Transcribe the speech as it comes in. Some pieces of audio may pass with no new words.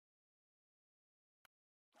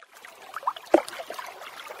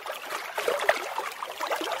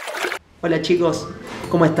Hola chicos,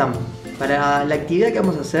 ¿cómo están? Para la actividad que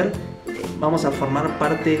vamos a hacer, vamos a formar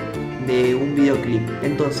parte de un videoclip.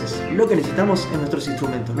 Entonces, lo que necesitamos es nuestros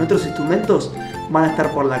instrumentos. Nuestros instrumentos van a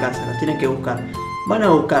estar por la casa, los tienen que buscar. Van a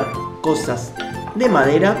buscar cosas de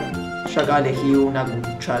madera. Yo acá elegí un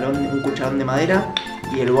cucharón de madera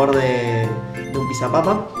y el borde de un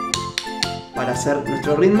pisapapa para hacer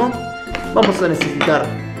nuestro ritmo. Vamos a necesitar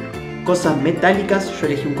cosas metálicas. Yo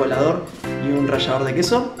elegí un colador y un rallador de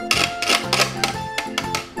queso.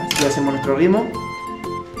 Así hacemos nuestro ritmo.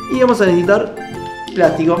 Y vamos a necesitar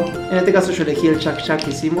plástico. En este caso yo elegí el jack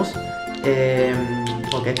que hicimos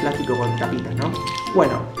porque es plástico con tapitas, ¿no?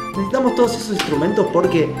 Bueno, necesitamos todos esos instrumentos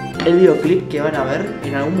porque el videoclip que van a ver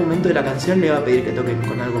en algún momento de la canción le va a pedir que toquen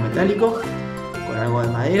con algo metálico, con algo de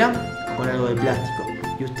madera o con algo de plástico.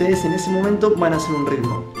 Y ustedes en ese momento van a hacer un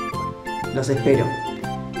ritmo. Los espero.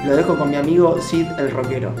 Lo dejo con mi amigo Sid el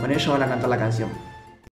Rockero. Con ellos van a cantar la canción.